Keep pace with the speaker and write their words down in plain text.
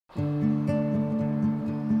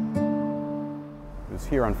was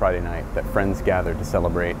here on Friday night that friends gathered to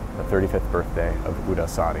celebrate the 35th birthday of Huda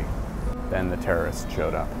Sadi. Then the terrorists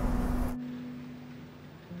showed up.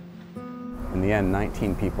 In the end,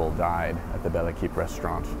 19 people died at the Belle Equipe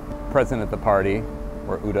restaurant. Present at the party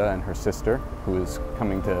were Huda and her sister, who was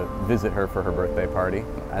coming to visit her for her birthday party,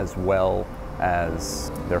 as well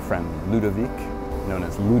as their friend Ludovic, known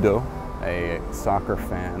as Ludo, a soccer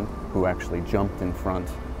fan who actually jumped in front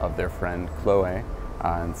of their friend Chloe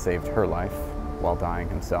and saved her life while dying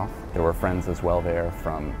himself. There were friends as well there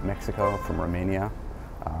from Mexico, from Romania,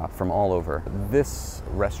 from all over. This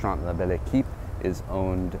restaurant, La Belle Equipe, is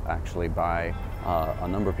owned actually by a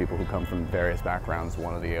number of people who come from various backgrounds.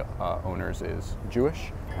 One of the owners is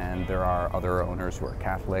Jewish, and there are other owners who are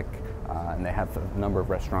Catholic, and they have a number of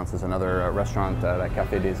restaurants. There's another restaurant, La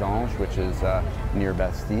Café des Anges, which is near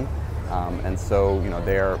Bastille. And so, you know,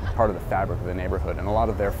 they're part of the fabric of the neighborhood, and a lot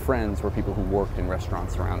of their friends were people who worked in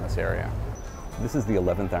restaurants around this area. This is the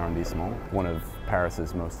 11th arrondissement, one of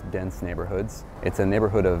Paris's most dense neighborhoods. It's a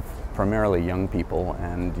neighborhood of primarily young people,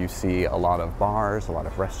 and you see a lot of bars, a lot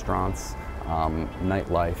of restaurants,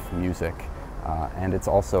 nightlife, music, and it's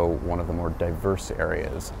also one of the more diverse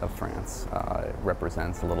areas of France. It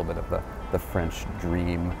represents a little bit of the French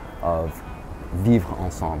dream of vivre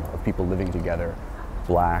ensemble, of people living together,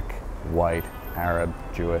 black, white, Arab,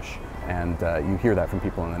 Jewish, and you hear that from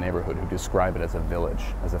people in the neighborhood who describe it as a village,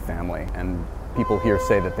 as a family. And people here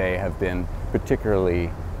say that they have been particularly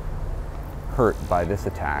hurt by this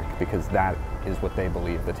attack because that is what they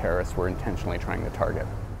believe the terrorists were intentionally trying to target.